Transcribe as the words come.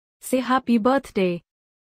say happy birthday.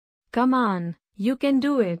 Come on, you can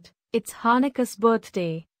do it. It's Hanneke's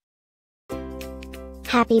birthday.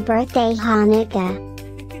 Happy birthday, Hanneke.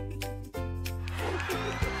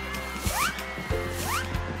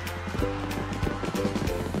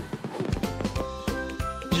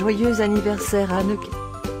 Joyeux anniversaire, Hanneke.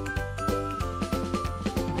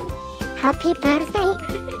 Happy birthday,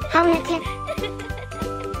 Hanneke.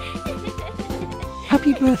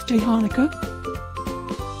 Happy birthday, Hanneke.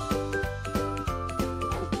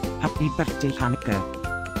 Happy birthday, Hanneke.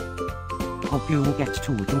 Hope you will get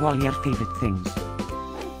to do all your favorite things.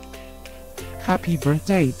 Happy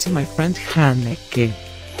birthday to my friend Hanneke.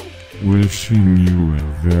 Wishing you a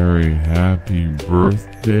very happy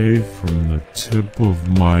birthday from the tip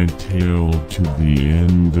of my tail to the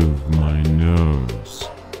end of my nose.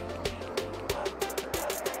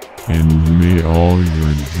 And may all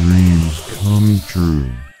your dreams come true.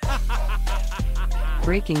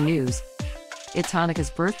 Breaking news. It's Hanneke's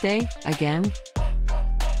birthday, again?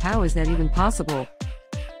 How is that even possible?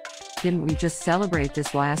 Didn't we just celebrate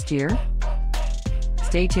this last year?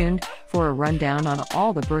 Stay tuned for a rundown on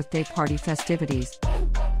all the birthday party festivities.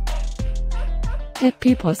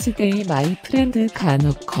 Happy birthday, my friend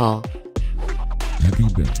Hanneke. Happy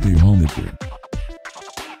birthday, Hanneke.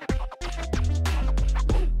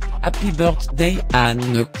 Happy birthday,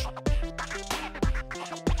 Hanneke.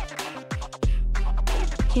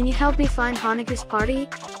 Can you help me find Hanneke's party?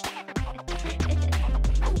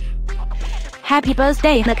 Happy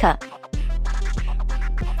birthday, Hanneke.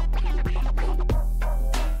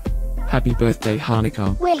 Happy birthday,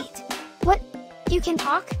 Hanneke. Wait, what? You can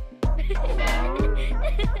talk?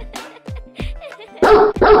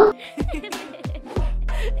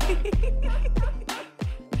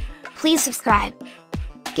 Please subscribe,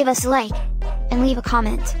 give us a like, and leave a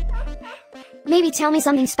comment. Maybe tell me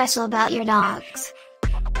something special about your dogs.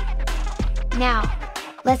 Now,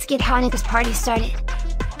 let's get Hanneke's party started.